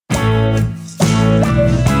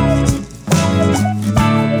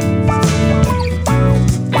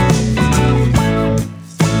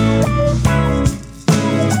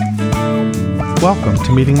Welcome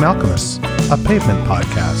to Meeting Malcolmus, a pavement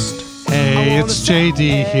podcast. Hey, it's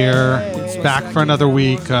JD here, back for another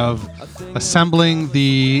week of assembling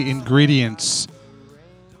the ingredients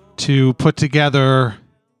to put together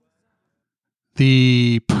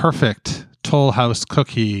the perfect Toll House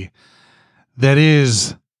cookie that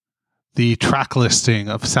is the track listing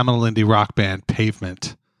of seminal indie rock band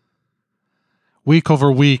Pavement. Week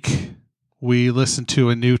over week, we listen to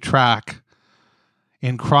a new track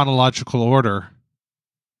in chronological order.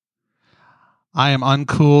 I am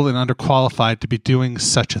uncool and underqualified to be doing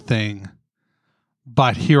such a thing,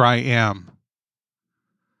 but here I am.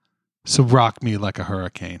 So rock me like a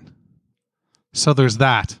hurricane. So there's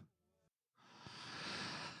that.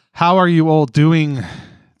 How are you all doing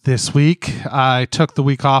this week? I took the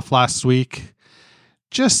week off last week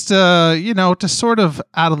just, to sort of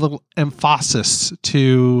add a little emphasis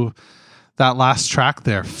to that last track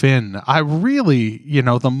there, Finn. I really,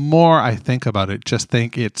 the more I think about it, just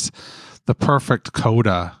think it's the perfect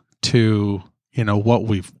coda to, what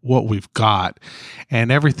we've got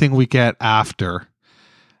and everything we get after.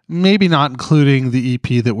 Maybe not including the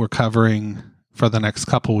EP that we're covering for the next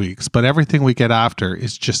couple weeks, but everything we get after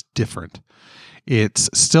is just different. It's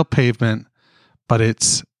still Pavement, but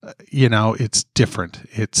it's, it's different.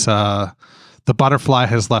 It's, the butterfly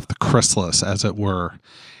has left the chrysalis, as it were.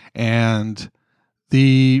 And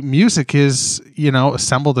the music is,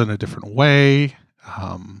 assembled in a different way,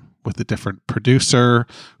 with a different producer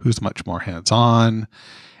who's much more hands-on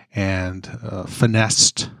and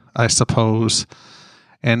finessed, I suppose.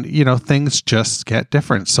 And, things just get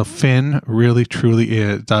different. So Finn really,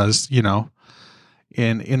 truly does, in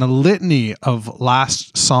a litany of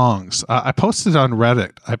last songs. I posted on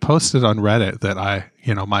Reddit. That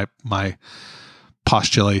my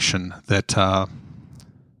postulation that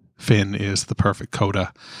Finn is the perfect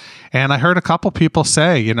coda. And I heard a couple people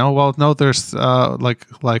say, there's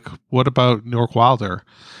like what about Newark Wilder?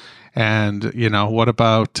 And, what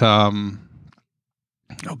about, oh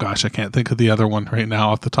gosh, I can't think of the other one right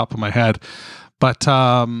now off the top of my head. But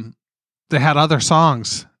they had other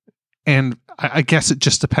songs. And I guess it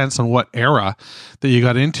just depends on what era that you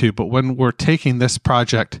got into. But when we're taking this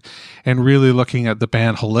project and really looking at the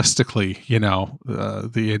band holistically,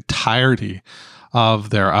 the entirety of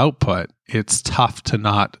their output, it's tough to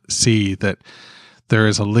not see that there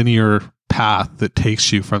is a linear path that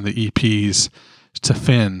takes you from the EPs to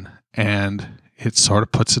Finn, and it sort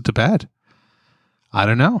of puts it to bed. I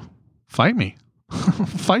don't know. Fight me.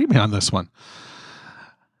 Fight me on this one.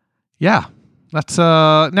 Yeah. That's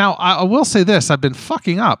now I will say this. I've been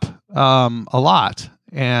fucking up a lot,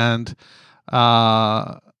 and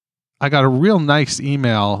I got a real nice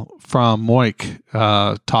email from Moik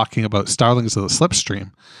talking about Starlings of the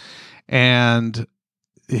Slipstream. And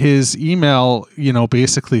his email,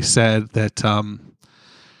 basically said that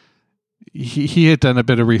he had done a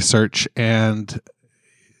bit of research, and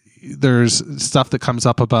there's stuff that comes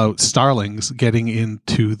up about starlings getting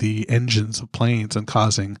into the engines of planes and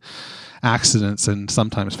causing accidents and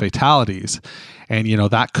sometimes fatalities. And,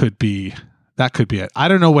 that could be it. I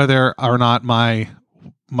don't know whether or not my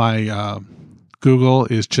Google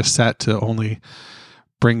is just set to only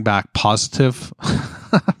bring back positive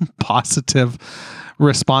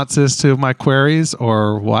responses to my queries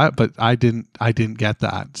or what, but I didn't get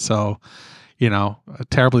that. So,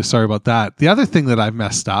 terribly sorry about that. The other thing that I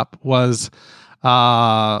messed up was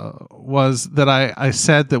that I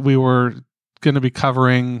said that we were going to be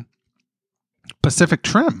covering Pacific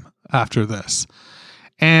Trim after this.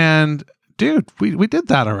 And dude, we did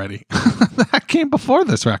that already. That came before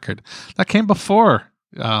this record. That came before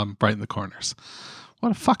Brighten the Corners.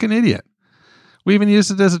 What a fucking idiot. We even used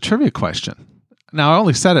it as a trivia question. Now, I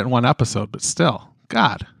only said it in one episode, but still,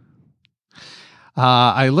 God.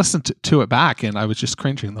 I listened to it back, and I was just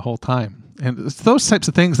cringing the whole time. And it's those types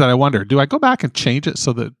of things that I wonder, do I go back and change it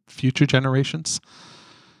so that future generations,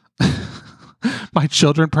 my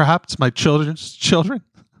children perhaps, my children's children,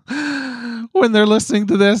 when they're listening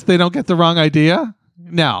to this, they don't get the wrong idea?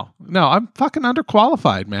 No, I'm fucking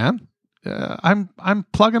underqualified, man. I'm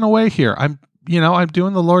plugging away here. I'm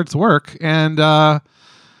doing the Lord's work, and I'm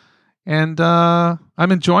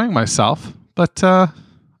enjoying myself. But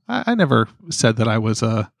I never said that I was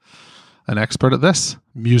an expert at this,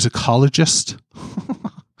 musicologist,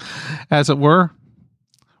 as it were.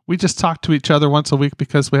 We just talk to each other once a week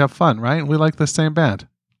because we have fun, right? And we like the same band.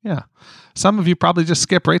 Yeah. Some of you probably just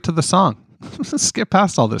skip right to the song. Skip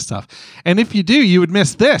past all this stuff. And if you do, you would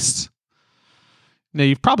miss this. Now,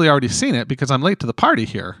 you've probably already seen it because I'm late to the party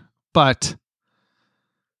here. But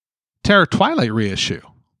Terror Twilight reissue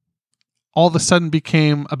all of a sudden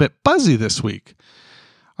became a bit buzzy this week.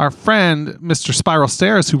 our friend, Mr. Spiral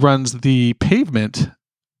Stairs, who runs the Pavement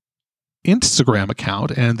Instagram account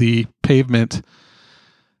and the Pavement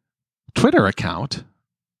Twitter account,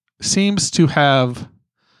 seems to have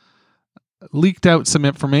leaked out some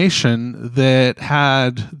information that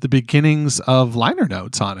had the beginnings of liner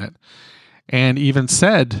notes on it, and even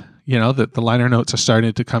said, that the liner notes are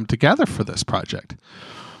starting to come together for this project.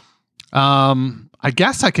 I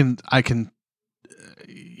guess I can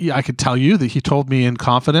tell you that he told me in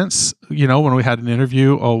confidence, when we had an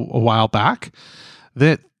interview a while back,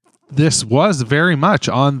 that this was very much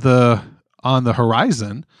on the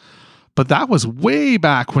horizon. But that was way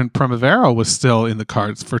back when Primavera was still in the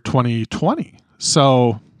cards for 2020.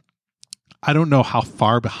 So I don't know how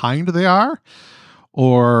far behind they are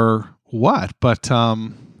or what, but we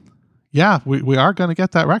are going to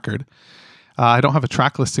get that record. I don't have a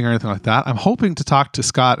track listing or anything like that. I'm hoping to talk to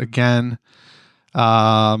Scott again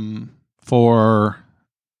for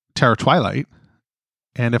Terror Twilight.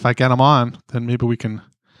 And if I get him on, then maybe we can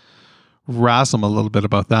razz him a little bit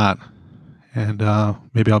about that. And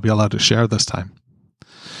maybe I'll be allowed to share this time.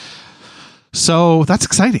 So that's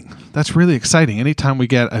exciting. That's really exciting. Anytime we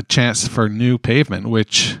get a chance for new Pavement,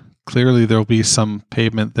 which clearly there'll be some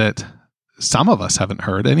Pavement that some of us haven't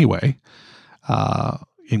heard anyway,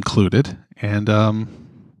 included. And I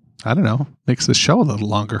don't know, makes this show a little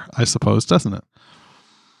longer, I suppose, doesn't it?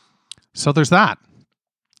 So there's that.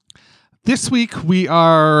 This week we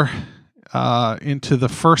are into the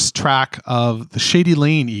first track of the Shady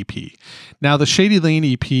Lane EP. Now, the Shady Lane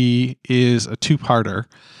EP is a two-parter,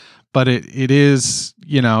 but it is,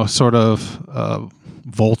 sort of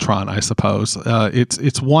Voltron, I suppose.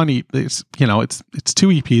 It's one EP. It's two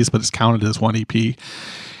EPs, but it's counted as one EP.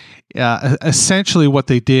 Essentially, what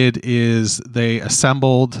they did is they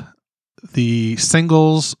assembled the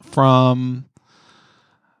singles from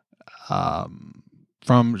Brighten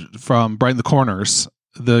the Corners,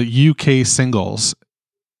 the UK singles,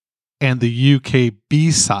 and the UK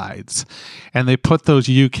B-sides, and they put those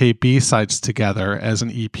UK B-sides together as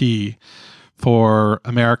an EP for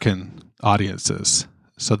American audiences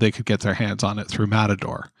so they could get their hands on it through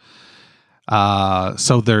Matador.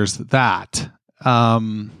 So there's that.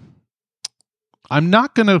 I'm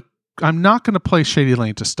not gonna play Shady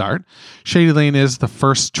Lane to start. Shady Lane is the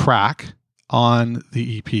first track on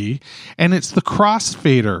the EP, and it's the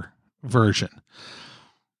crossfader version.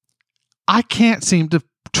 I can't seem to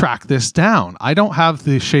track this down. I don't have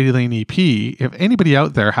the Shady Lane EP. If anybody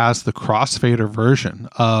out there has the crossfader version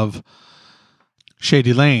of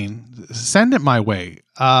Shady Lane, send it my way.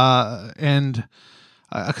 And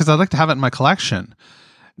because I'd like to have it in my collection.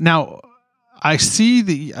 Now, I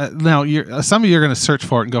see some of you are going to search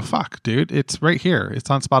for it and go, fuck, dude, it's right here. It's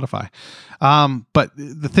on Spotify. But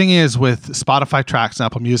the thing is with Spotify tracks and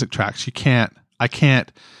Apple Music tracks, I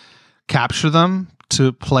can't capture them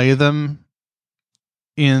to play them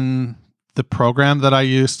in the program that I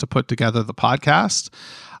use to put together the podcast.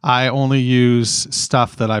 I only use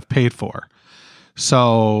stuff that I've paid for.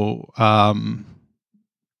 So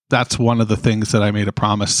that's one of the things that I made a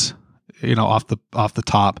promise, off the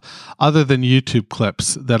top, other than YouTube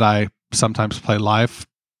clips that I sometimes play live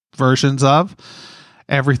versions of.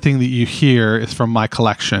 Everything that you hear is from my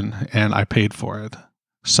collection and I paid for it.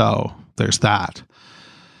 So there's that.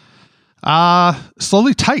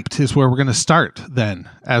 Slowly Typed is where we're going to start then.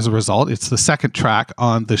 As a result, it's the second track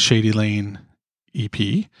on the Shady Lane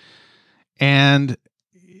EP. And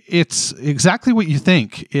it's exactly what you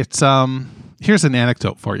think. It's, here's an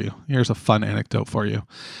anecdote for you. Here's a fun anecdote for you.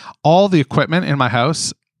 All the equipment in my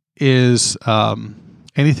house is,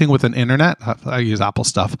 anything with an internet. I use Apple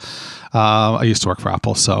stuff. I used to work for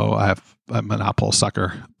Apple, so I'm an Apple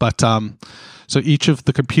sucker. But, so each of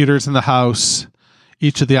the computers in the house,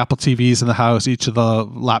 each of the Apple TVs in the house, each of the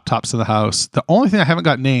laptops in the house. The only thing I haven't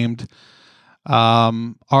got named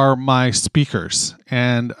are my speakers.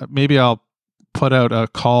 And maybe I'll put out a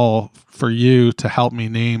call for you to help me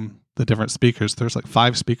name the different speakers. There's like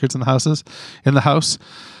 5 speakers in the house.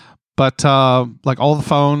 But like all the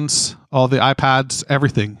phones, all the iPads,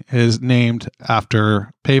 everything is named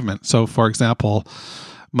after Pavement. So for example,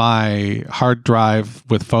 my hard drive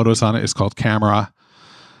with photos on it is called Camera.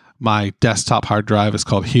 My desktop hard drive is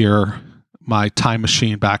called Here. My Time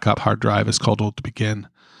Machine backup hard drive is called Old to Begin.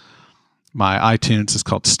 My iTunes is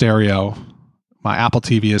called Stereo. My Apple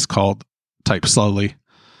TV is called Type Slowly.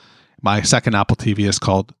 My second Apple TV is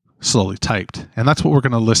called Slowly Typed. And that's what we're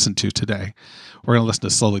going to listen to today. We're going to listen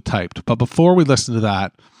to Slowly Typed. But before we listen to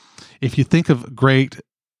that, if you think of great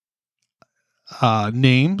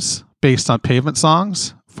names based on Pavement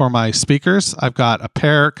songs for my speakers, I've got a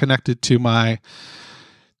pair connected to my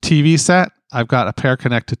TV set. I've got a pair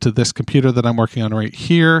connected to this computer that I'm working on right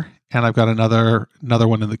here, and I've got another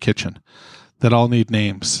one in the kitchen that all need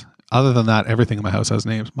names. Other than that, everything in my house has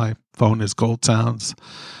names. My phone is Gold Sounds.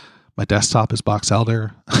 My desktop is Box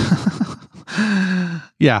Elder.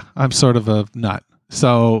 Yeah, I'm sort of a nut.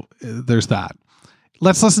 So there's that.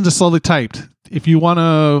 Let's listen to Slowly Typed. If you want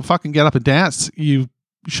to fucking get up and dance, you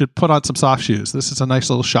should put on some soft shoes. This is a nice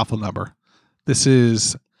little shuffle number. This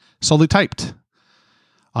is Slowly Typed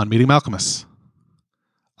on Meeting Alchemists,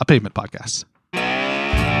 a Pavement podcast.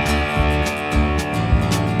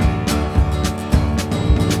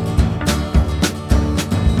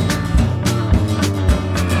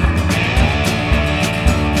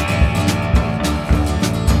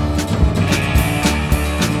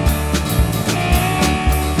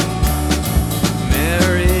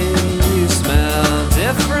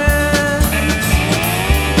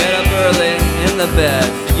 Bed.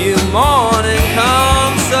 You mourn and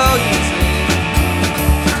come so easy.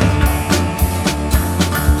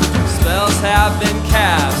 Spells have been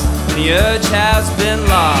cast, the urge has been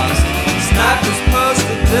lost. Snipers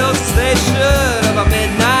posted bills as they should of a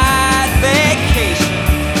midnight vacation.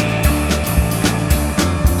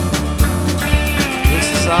 This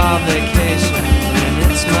is our vacation,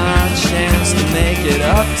 and it's my chance to make it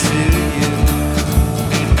up to you.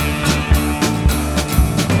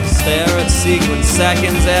 Stare at sequence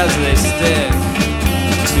seconds as they stick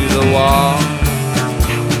to the wall.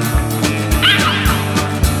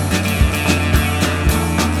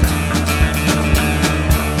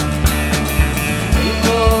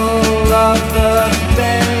 People of the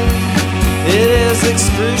day, it is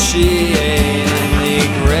excruciatingly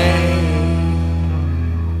gray.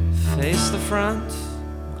 Face the front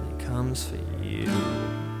when it comes for you.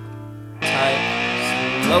 Type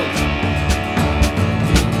slowly.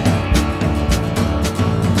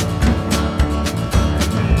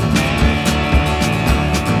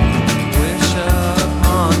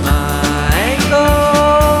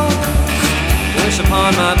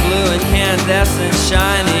 On my blue incandescent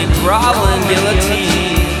shining groveling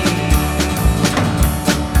guillotine.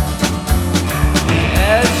 The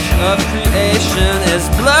edge of creation is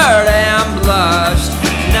blurred and blushed.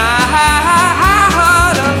 Now I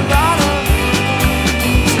heard a lot of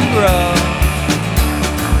to grow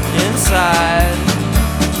inside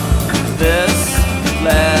this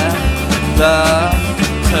leather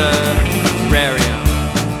terrarium.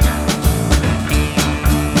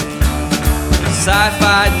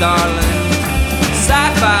 Sci-fi darling,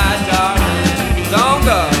 don't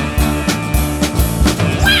go.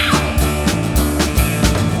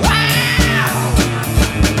 Wow! Wow!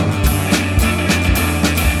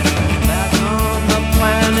 Back on the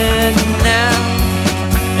planet now,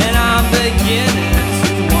 and I'm beginning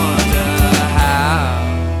to wonder how.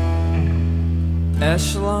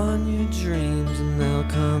 Echelon your dreams and they'll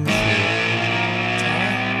come true.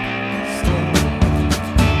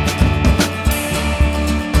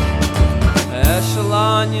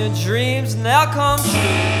 Echelon your dreams and they'll come true.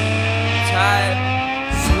 Type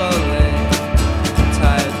slowly,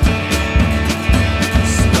 type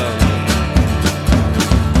slowly.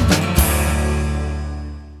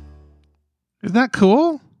 Isn't that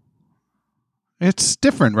cool? It's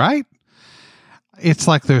different, right? It's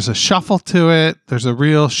like there's a shuffle to it. There's a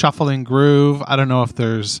real shuffling groove. I don't know if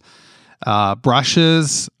there's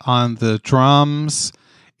brushes on the drums.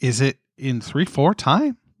 Is it in 3/4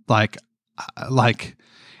 time? Like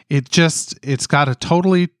it's got a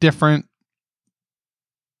totally different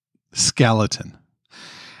skeleton.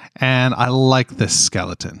 And I like this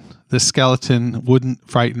skeleton. This skeleton wouldn't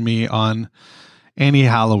frighten me on any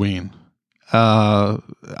Halloween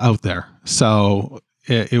out there. So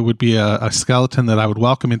it would be a skeleton that I would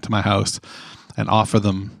welcome into my house and offer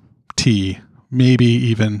them tea, maybe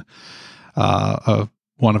even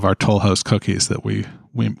one of our Toll House cookies that we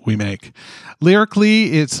make.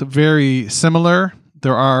 Lyrically, it's very similar.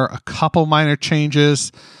 There are a couple minor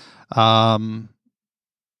changes. I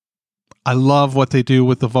love what they do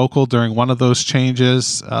with the vocal during one of those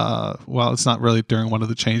changes. Well, it's not really during one of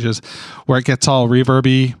the changes where it gets all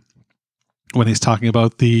reverby when he's talking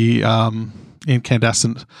about the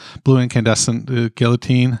blue incandescent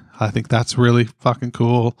guillotine. I think that's really fucking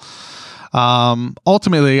cool.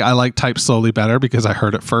 Ultimately, I like Type Slowly better because I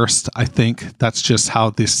heard it first. I think that's just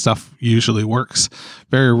how this stuff usually works.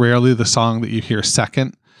 Very rarely the song that you hear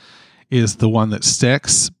second is the one that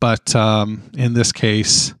sticks. But in this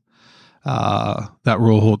case, that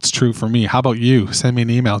rule holds true for me. How about you? Send me an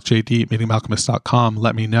email, jd@meetingalchemist.com.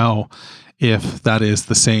 Let me know if that is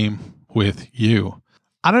the same with you.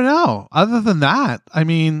 I don't know. Other than that, I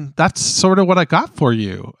mean, that's sort of what I got for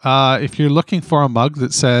you. If you're looking for a mug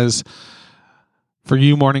that says, For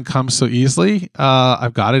you, morning comes so easily.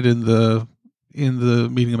 I've got it in the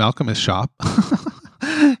Meeting of Alchemists shop.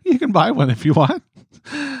 You can buy one if you want.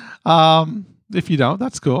 If you don't,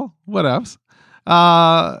 that's cool. What else?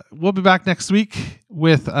 We'll be back next week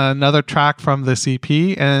with another track from this EP,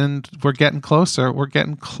 and we're getting closer. We're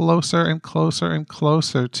getting closer and closer and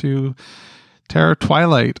closer to Terror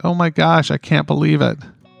Twilight. Oh my gosh, I can't believe it.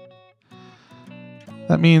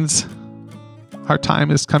 That means our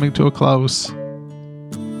time is coming to a close.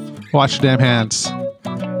 Wash your damn hands.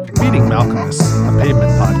 Meeting Malcolmus, a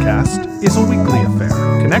Pavement podcast, is a weekly affair.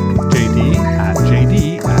 Connect with JD at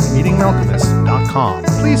jd@meetingmalcolmus.com.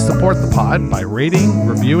 Please support the pod by rating,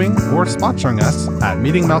 reviewing, or sponsoring us at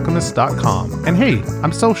meetingmalcolmus.com. And hey,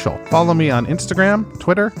 I'm social. Follow me on Instagram,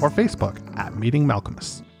 Twitter, or Facebook at Meeting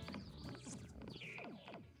Malcolmus.